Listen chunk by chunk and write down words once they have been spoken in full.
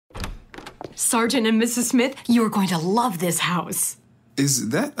Sergeant and Mrs. Smith, you're going to love this house. Is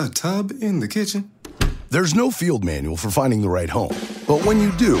that a tub in the kitchen? There's no field manual for finding the right home. But when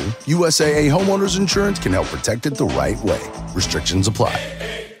you do, USAA Homeowners Insurance can help protect it the right way. Restrictions apply.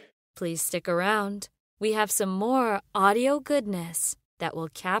 Please stick around. We have some more audio goodness that will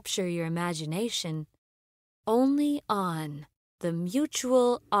capture your imagination only on the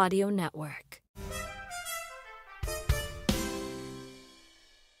Mutual Audio Network.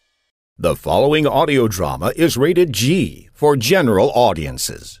 The following audio drama is rated G for general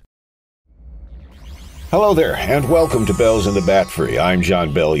audiences. Hello there, and welcome to Bells in the Batfry. I'm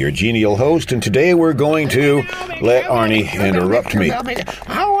John Bell, your genial host, and today we're going to let Arnie interrupt me.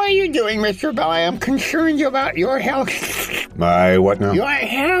 How are you doing, Mr. Bell? I am concerned about your health. My what now? Your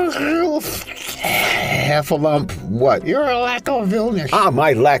health. Heffalump what? Your lack of illness.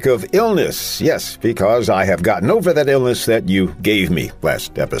 My lack of illness. Yes, because I have gotten over that illness that you gave me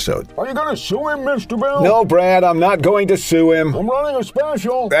last episode. Are you going to sue him, Mr. Bell? No, Brad, I'm not going to sue him. I'm running a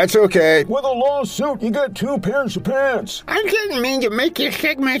special. That's okay. With a lawsuit, you get 2 pairs of pants. I didn't mean to make you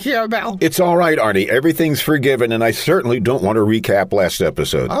sick, Mr. Bell. It's all right, Arnie. Everything's forgiven, and I certainly don't want to recap last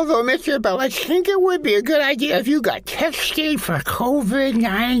episode. Although, Mr. Bell, I think it would be a good idea if you got tested for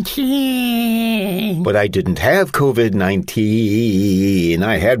COVID-19. But I didn't have COVID-19.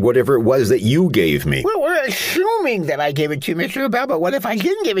 I had whatever it was that you gave me. Well, we're assuming that I gave it to you, Mr. Bell, but what if I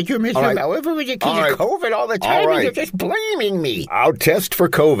didn't give it to you, Mr. Bell? If it was a case of COVID all the time, and you're just blaming me. I'll test for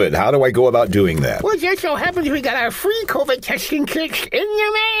COVID. How do I go about doing that? Well, just so happens we got our free COVID testing kits in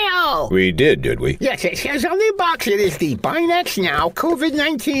the mail. We did we? Yes, it says on the box it is the Buy Next Now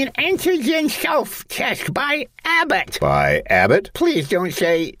COVID-19 Antigen Self-Test by Abbott. By Abbott? Please don't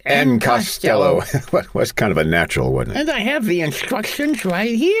say N. Costello. Was kind of a natural, wasn't it? And I have the instructions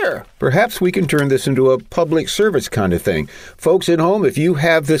right here. Perhaps we can turn this into a public service kind of thing. Folks at home, if you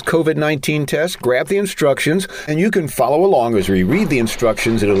have this COVID-19 test, grab the instructions, and you can follow along as we read the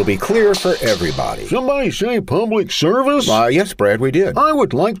instructions, and it'll be clear for everybody. Somebody say public service? Yes, Brad, we did. I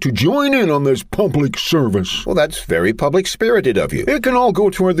would like to join in on this public service. Well, that's very public-spirited of you. It can all go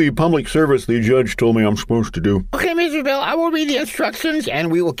toward the public service the judge told me I'm supposed to do. Okay, Mr. Bill, I will read the instructions,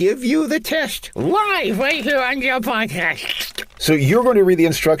 and we will give you the test live right here on your podcast. So you're going to read the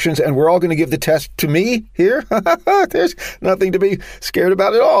instructions, and we're all going to give the test to me here? There's nothing to be scared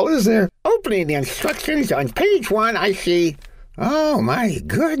about at all, is there? Opening the instructions on page 1, I see... Oh, my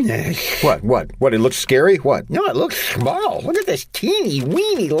goodness. What? It looks scary? What? No, it looks small. Look at this teeny,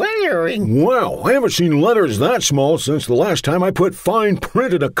 weeny lettering. Wow, I haven't seen letters that small since the last time I put fine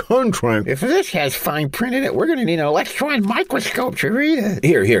print in a contract. If this has fine print in it, we're going to need an electron microscope to read it.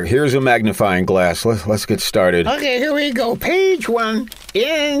 Here's a magnifying glass. Let's get started. Okay, here we go. Page 1,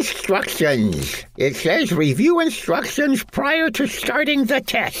 instructions. It says review instructions prior to starting the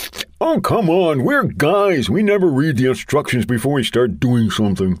test. Oh, come on. We're guys. We never read the instructions before we start doing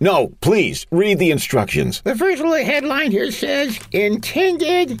something. No, please, read the instructions. The first little headline here says,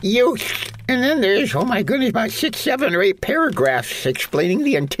 intended use. And then there's, oh my goodness, about 6, 7, or 8 paragraphs explaining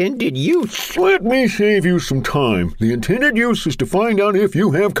the intended use. Let me save you some time. The intended use is to find out if you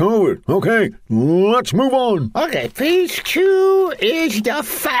have COVID. Okay, let's move on. Okay, page 2 is the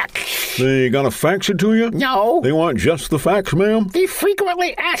facts. They gonna fax it to you? No. They want just the facts, ma'am? The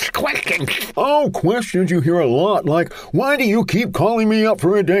frequently asked questions. Oh, questions you hear a lot, like, why do you keep calling me up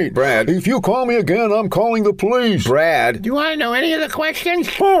for a date? Brad. If you call me again, I'm calling the police. Brad. Do you want to know any of the questions?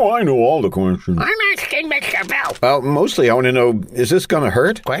 Oh, I know all the questions. I'm asking Mr. Bell. Well, mostly I want to know, is this gonna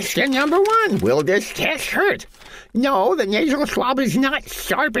hurt? Question number 1, will this test hurt? No, the nasal swab is not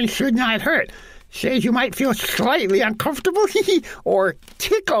sharp and should not hurt. Says you might feel slightly uncomfortable or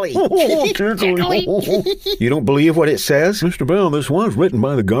tickly. Tickly. You don't believe what it says? Mr. Bell, this was written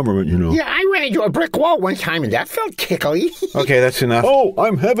by the government, you know. Yeah, I ran into a brick wall one time and that felt tickly. Okay, that's enough. Oh,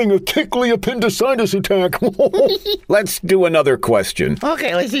 I'm having a tickly appendicitis attack. Let's do another question.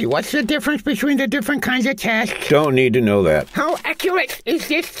 Okay, let's see. What's the difference between the different kinds of tests? Don't need to know that. How accurate is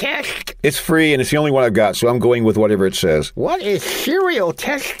this test? It's free and it's the only one I've got, so I'm going with whatever it says. What is serial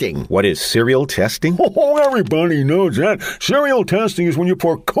testing? What is serial testing? Oh, everybody knows that. Serial testing is when you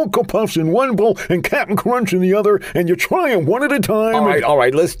pour Cocoa Puffs in one bowl and Cap'n Crunch in the other, and you try them one at a time. All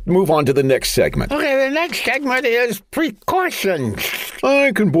right, let's move on to the next segment. Okay, the next segment is precautions.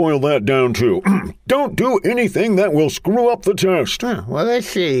 I can boil that down, too. Don't do anything that will screw up the test. Well, let's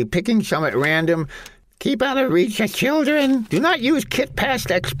see. Picking some at random. Keep out of reach of children. Do not use kit past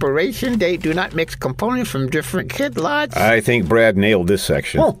expiration date. Do not mix components from different kit lots. I think Brad nailed this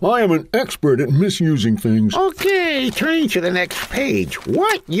section. Oh, I am an expert at misusing things. Okay, turning to the next page.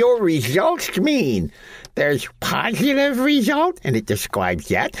 What your results mean. There's positive result, and it describes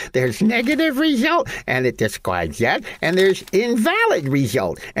that. There's negative result, and it describes that. And there's invalid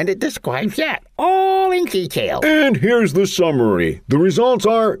result, and it describes that. All in detail. And here's the summary. The results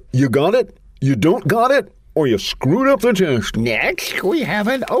are you got it, you don't got it, or you screwed up the test. Next, we have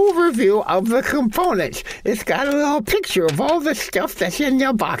an overview of the components. It's got a little picture of all the stuff that's in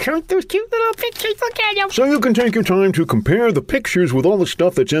the box. Aren't those cute little pictures? Look at them. So you can take your time to compare the pictures with all the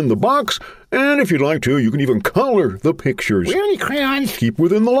stuff that's in the box, and if you'd like to, you can even color the pictures. We any crayons? Keep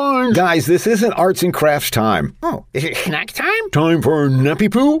within the lines. Guys, this isn't arts and crafts time. Oh, is it snack time? Time for nappy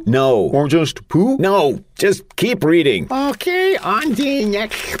poo? No. Or just poo? No, just keep reading. Okay, on the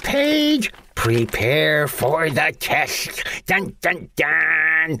next page. Prepare for the test. Dun, dun,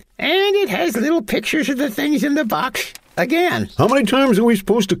 dun. And it has little pictures of the things in the box. Again. How many times are we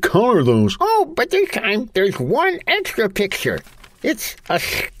supposed to color those? Oh, but this time there's one extra picture. It's a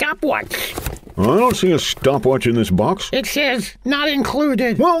stopwatch. I don't see a stopwatch in this box. It says not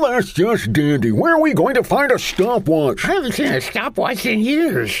included. Well, that's just dandy. Where are we going to find a stopwatch? I haven't seen a stopwatch in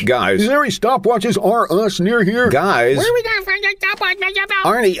years. Guys. Is there any stopwatches are us near here? Guys. Where are we going to find a stopwatch, Mr.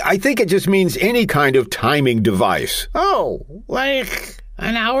 Bell? Arnie, I think it just means any kind of timing device. Oh, like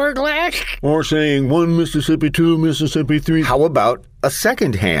an hourglass? Or saying 1 Mississippi, 2 Mississippi, 3. How about a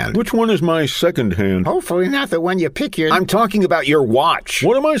second hand? Which one is my second hand? Hopefully not the one you pick your... I'm talking about your watch.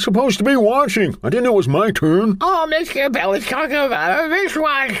 What am I supposed to be watching? I didn't know it was my turn. Oh, Mr. Bell is talking about a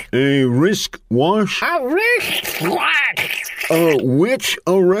wristwatch. A wrist wash? A wristwatch. A witch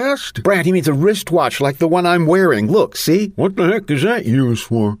arrest? Brad, he means a wristwatch like the one I'm wearing. Look, see? What the heck is that used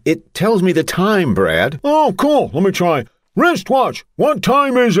for? It tells me the time, Brad. Oh, cool. Let me try. Wristwatch, what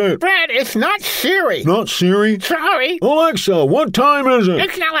time is it? Brad, it's not Siri. Not Siri? Sorry. Alexa, what time is it?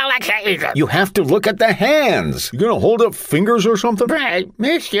 It's not Alexa either. You have to look at the hands. You gonna hold up fingers or something? Brad,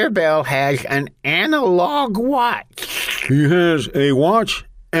 Mr. Bell has an analog watch. He has a watch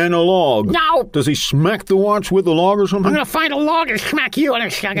and a log. No. Does he smack the watch with the log or something? I'm going to find a log and smack you in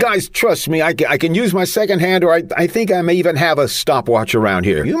a second. Guys, trust me, I can use my second hand, or I think I may even have a stopwatch around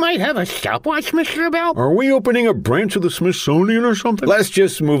here. You might have a stopwatch, Mr. Bell. Are we opening a branch of the Smithsonian or something? Let's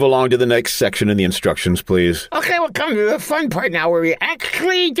just move along to the next section in the instructions, please. Okay, we'll come to the fun part now where we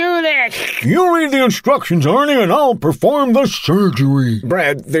actually do this. You read the instructions, Arnie, and I'll perform the surgery.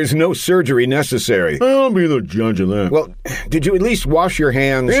 Brad, there's no surgery necessary. I'll be the judge of that. Well, did you at least wash your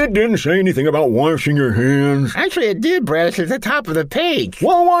hands? It didn't say anything about washing your hands. Actually, it did, Brad. It's at the top of the page.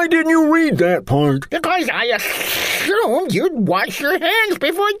 Well, why didn't you read that part? Because I assumed you'd wash your hands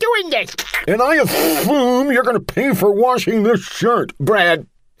before doing this. And I assume you're going to pay for washing this shirt. Brad,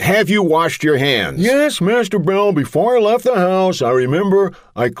 have you washed your hands? Yes, Master Bell. Before I left the house, I remember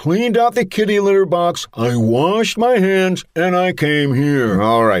I cleaned out the kitty litter box, I washed my hands, and I came here.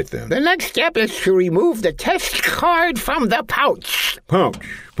 All right, then. The next step is to remove the test card from the pouch. Pouch.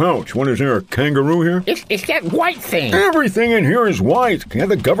 What is there, a kangaroo here? It's that white thing. Everything in here is white. Can't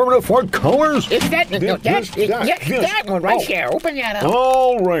the government afford colors? It's that, that one right there. Open that up.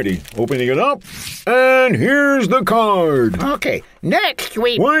 All righty. Opening it up. And here's the card. Okay, next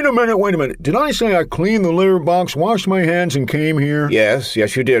we... Wait a minute. Did I say I cleaned the litter box, washed my hands, and came here? Yes,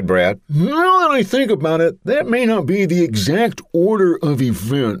 you did, Brad. Now that I think about it, that may not be the exact order of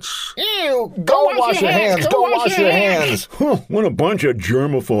events. Ew! Go wash your hands! Go wash your hands! What a bunch of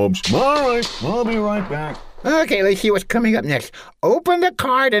germaphobes. All right, I'll be right back. Okay, let's see what's coming up next. Open the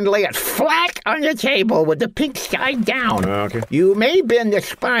card and lay it flat on the table with the pink side down. Okay. You may bend the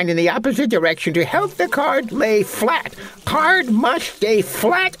spine in the opposite direction to help the card lay flat. Card must stay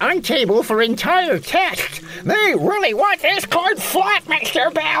flat on table for entire test. They really want this card flat,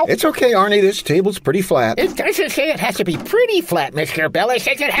 Mr. Bell. It's okay, Arnie. This table's pretty flat. It doesn't say it has to be pretty flat, Mr. Bell. It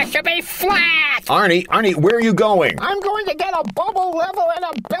says it has to be flat. Arnie, where are you going? I'm going to get a bubble level and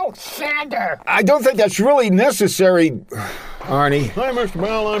a belt sander. I don't think that's really necessary, Arnie. Hi, Mr.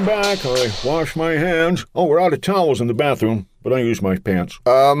 Bell, I'm back. I washed my hands. Oh, we're out of towels in the bathroom, but I used my pants.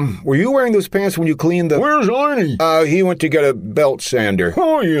 Were you wearing those pants when you cleaned the... Where's Arnie? He went to get a belt sander.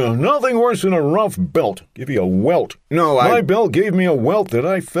 Oh, yeah, nothing worse than a rough belt. Give you a welt. No, My belt gave me a welt that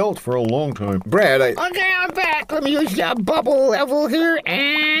I felt for a long time. Brad, Okay, I'm back. Let me use the bubble level here,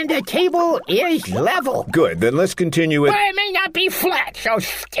 and the table is level. Good, then let's continue with... But it may not be flat, so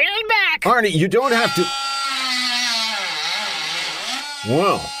stand back. Arnie, you don't have to...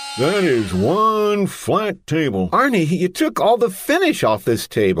 Well, That is one flat table. Arnie, you took all the finish off this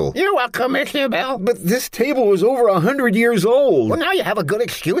table. You're welcome, Mr. Bell. But this table was over 100 years old. Well, now you have a good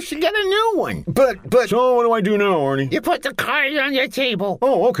excuse to get a new one. But... So what do I do now, Arnie? You put the card on your table.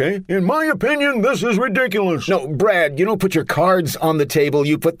 Oh, okay. In my opinion, this is ridiculous. No, Brad, you don't put your cards on the table.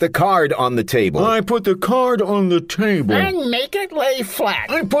 You put the card on the table. I put the card on the table. And make it lay flat.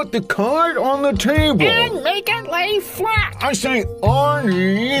 I put the card on the table. And make it lay flat. I say,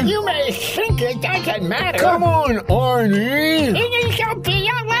 Arnie. You may think it doesn't matter. Come on, Arnie. It shall be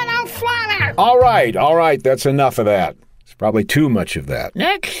a little flatter. All right. That's enough of that. It's probably too much of that.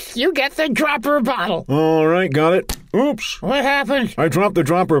 Next, you get the dropper bottle. All right, got it. Oops. What happened? I dropped the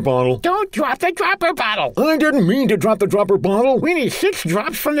dropper bottle. Don't drop the dropper bottle. I didn't mean to drop the dropper bottle. We need 6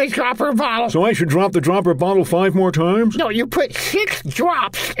 drops from the dropper bottle. So I should drop the dropper bottle 5 more times? No, you put 6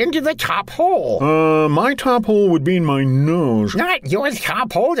 drops into the top hole. My top hole would be in my nose. Not your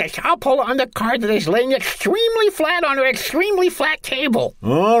top hole. The top hole on the card that is laying extremely flat on an extremely flat table.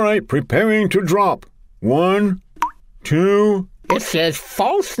 All right, preparing to drop. 1, 2... It says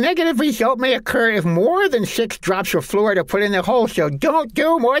false negative result may occur if more than 6 drops of fluid are put in the hole, so don't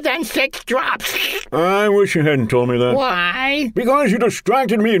do more than 6 drops. I wish you hadn't told me that. Why? Because you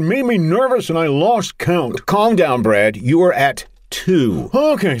distracted me and made me nervous and I lost count. Calm down, Brad. You are at 2.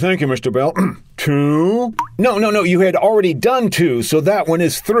 Okay, thank you, Mr. Bell. 2. No, you had already done 2, so that one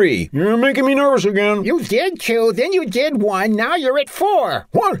is 3. You're making me nervous again. You did 2, then you did 1, now you're at 4.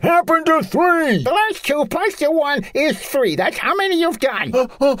 What happened to 3? The last 2 plus the 1 is 3. That's how many you've done.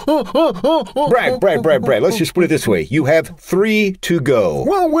 Brad, let's just put it this way. You have 3 to go.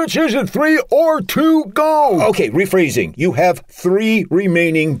 Well, which is it, 3 or 2 go? Okay, rephrasing. You have 3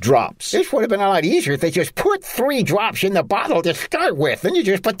 remaining drops. This would have been a lot easier if they just put 3 drops in the bottle to start with. Then you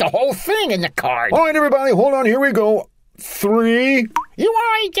just put the whole thing in the card. All right, everybody, hold on. Here we go. 3. You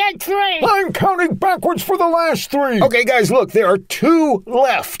already did 3. I'm counting backwards for the last 3. Okay, guys, look, there are 2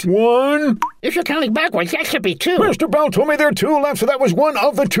 left. 1. If you're counting backwards, that should be 2. Mr. Bell told me there are 2 left, so that was 1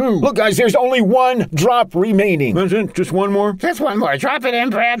 of the 2. Look, guys, there's only 1 drop remaining. That's it? Just 1 more? Just 1 more. Drop it in,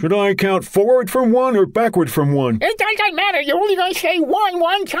 Brad. Should I count forward from 1 or backward from 1? It doesn't matter. You're only going to say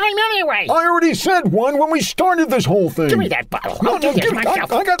 1 time anyway. I already said 1 when we started this whole thing. Give me that bottle. No, I'll do this give me.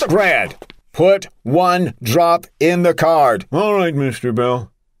 myself. I got the... Brad, put 1 drop in the card. All right, Mr.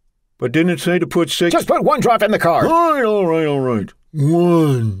 Bell. But didn't it say to put 6? Just put 1 drop in the card. All right.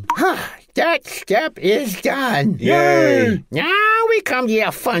 1. That step is done. Yay! Now we come to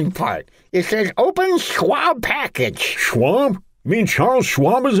the fun part. It says open Schwab package. Schwab? You mean Charles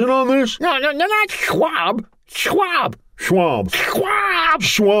Schwab is in on this? No, not Schwab. Schwab.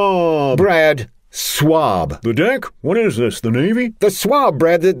 Brad, swab. The deck? What is this, the Navy? The swab,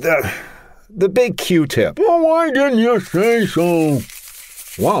 Brad, the big Q-tip. Well, why didn't you say so?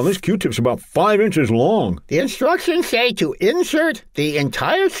 Wow, this Q-tip's about 5 inches long. The instructions say to insert the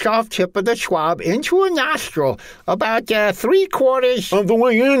entire soft tip of the Schwab into a nostril about 3/4 of the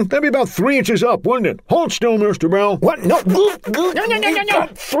way in? That'd be about 3 inches up, wouldn't it? Hold still, Mr. Bell. What? No.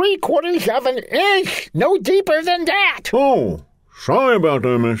 3/4 of an inch. No deeper than that. Oh, sorry about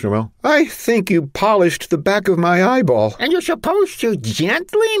that, Mr. Bell. I think you polished the back of my eyeball. And you're supposed to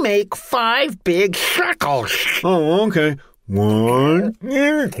gently make 5 big circles. Oh, okay. 1,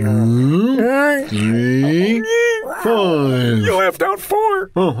 2, 3, 5. You left out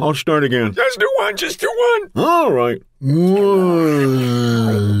 4. Oh, I'll start again. Just do 1. All right.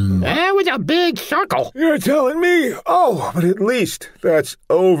 1. That was a big circle. You're telling me? Oh, but at least that's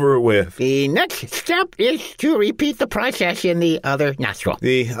over with. The next step is to repeat the process in the other nostril.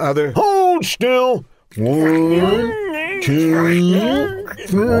 The other... Hold still. 1, 2,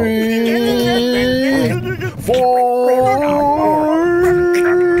 3, 4.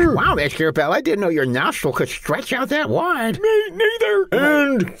 Wow, Mr. Bell, I didn't know your nostril could stretch out that wide. Me neither.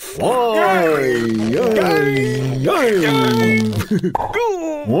 And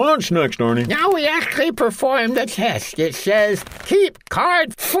 5. What's next, Arnie? Now we actually perform the test. It says, keep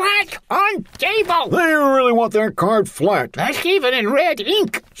card flat on table. They really want their card flat. That's even in red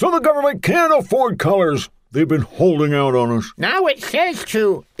ink. So the government can't afford colors. They've been holding out on us. Now it says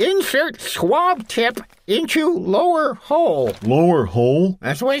to insert swab tip into lower hole. Lower hole?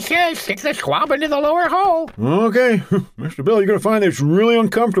 That's what it says. Stick the swab into the lower hole. Okay. Mr. Bill, you're going to find this really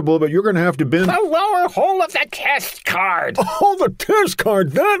uncomfortable, but you're going to have to bend... The lower hole of the test card. Oh, the test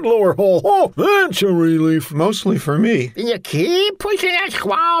card. That lower hole. Oh, that's a relief. Mostly for me. And you keep pushing that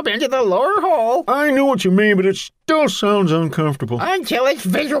swab into the lower hole. I know what you mean, but it's still sounds uncomfortable. Until it's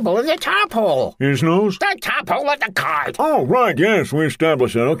visible in the top hole. His nose? The top hole of the card. Oh, right, yes, we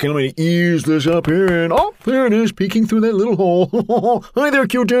established that. Okay, let me ease this up here, and oh, there it is, peeking through that little hole. Hi there,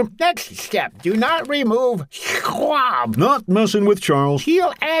 Q-tip. Next step, do not remove swab. Not messing with Charles.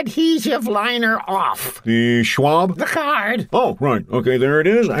 Peel adhesive liner off. The Schwab? The card. Oh, right, okay, there it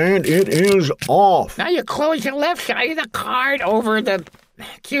is, and it is off. Now you close the left side of the card over the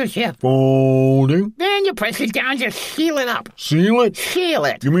Q-tip. Folding. Then you press it down to seal it up. Seal it? Seal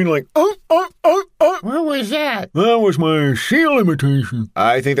it. You mean like, What was that? That was my seal imitation.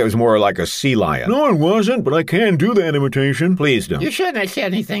 I think that was more like a sea lion. No, it wasn't, but I can do that imitation. Please don't. You shouldn't have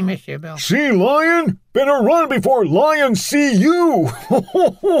said anything, Mr. Bell. See lion? Better run before lions see you.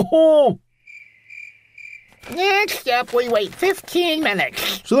 Next up, we wait 15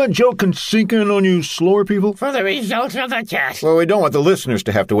 minutes So that joke can sink in on you slower people? for the results of the test. Well, we don't want the listeners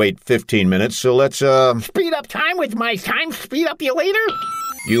to have to wait 15 minutes, so let's, Speed up time with my time speed up you later.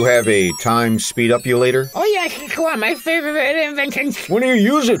 you have a time speed-up-you-later? Oh, yes, it's one of my favorite inventions. What do you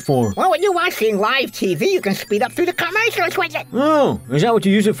use it for? Well, when you're watching live TV, you can speed up through the commercials with it. Oh, is that what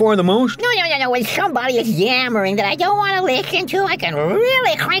you use it for the most? No. When somebody is yammering that I don't want to listen to, I can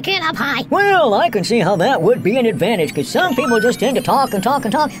really crank it up high. Well, I can see how that would be an advantage, because some people just tend to talk and talk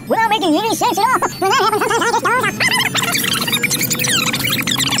and talk without making any sense at all.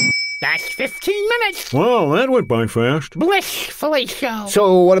 That's 15 minutes. Well, that went by fast. Blissfully so.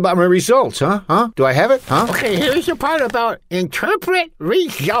 So what about my results, huh? Do I have it, huh? Okay, here's the part about interpret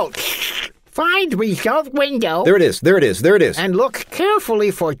results. Find result window. There it is. And look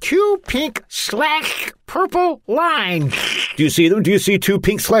carefully for two pink/purple lines. Do you see them? Do you see two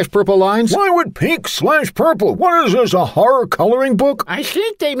pink/purple lines? Why would pink/purple? What is this, a horror coloring book? I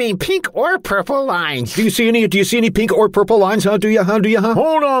think they mean pink or purple lines. Do you see any pink or purple lines? Do you?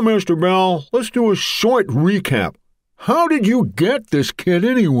 Hold on, Mr. Bell. Let's do a short recap. How did you get this kit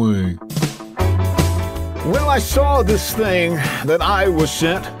anyway? Well, I saw this thing that I was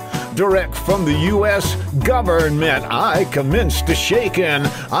sent direct from the U.S. government. I commenced to shaking.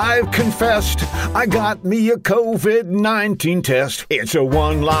 I've confessed I got me a COVID-19 test. It's a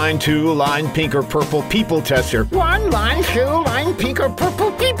 1-line, 2-line, pink or purple people tester. 1-line, 2-line, pink or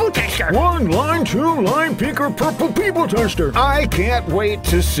purple people tester. 1-line, 2-line, pink or purple people tester. I can't wait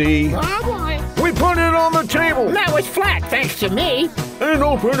to see. Oh, boy. We put it on the table. That was flat, thanks to me. And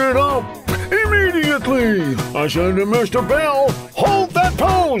open it up immediately. I said to Mr. Bell, hold that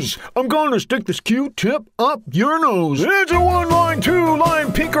pose. I'm going to stick this Q-tip up your nose. It's a 1-line,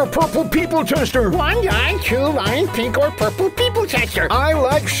 2-line, pink or purple people tester. 1-line, 2-line, pink or purple people tester. I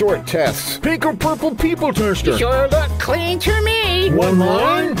like short tests. Pink or purple people tester. Sure look clean to me. 1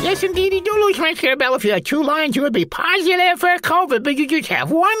 line? Yes, indeed, you do lose my share, Bell. If you had 2 lines, you would be positive for COVID, but you just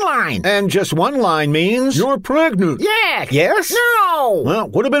have 1 line. And just 1 line means? You're pregnant. Yes. Yes? No. Well,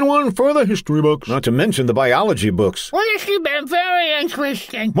 would have been one for the history books. Not to mention the biology books. Well, this has been very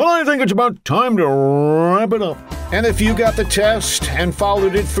interesting. Well, I think it's about time to wrap it up. And if you got the test and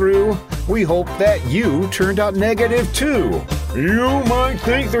followed it through, we hope that you turned out negative too. You might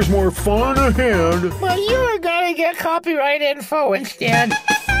think there's more fun ahead. But you're gonna get copyright info instead.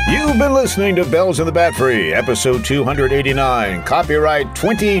 You've been listening to Bells in the Batfry, episode 289, copyright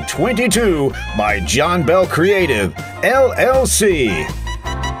 2022 by John Bell Creative, LLC.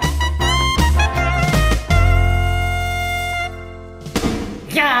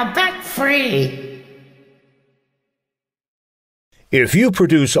 Yeah, Batfry. If you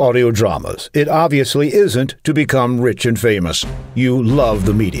produce audio dramas, it obviously isn't to become rich and famous. You love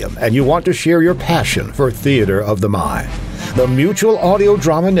the medium, and you want to share your passion for theater of the mind. The Mutual Audio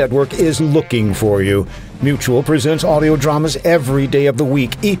Drama Network is looking for you. Mutual presents audio dramas every day of the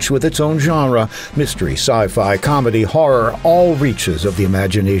week, each with its own genre. Mystery, sci-fi, comedy, horror, all reaches of the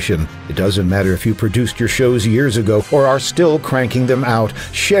imagination. It doesn't matter if you produced your shows years ago or are still cranking them out.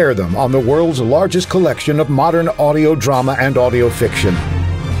 Share them on the world's largest collection of modern audio drama and audio fiction.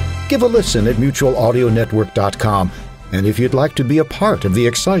 Give a listen at mutualaudionetwork.com. And if you'd like to be a part of the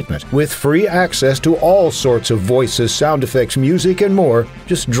excitement, with free access to all sorts of voices, sound effects, music, and more,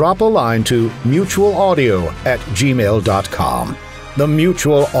 just drop a line to mutualaudio@gmail.com. The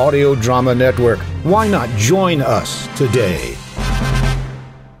Mutual Audio Drama Network. Why not join us today?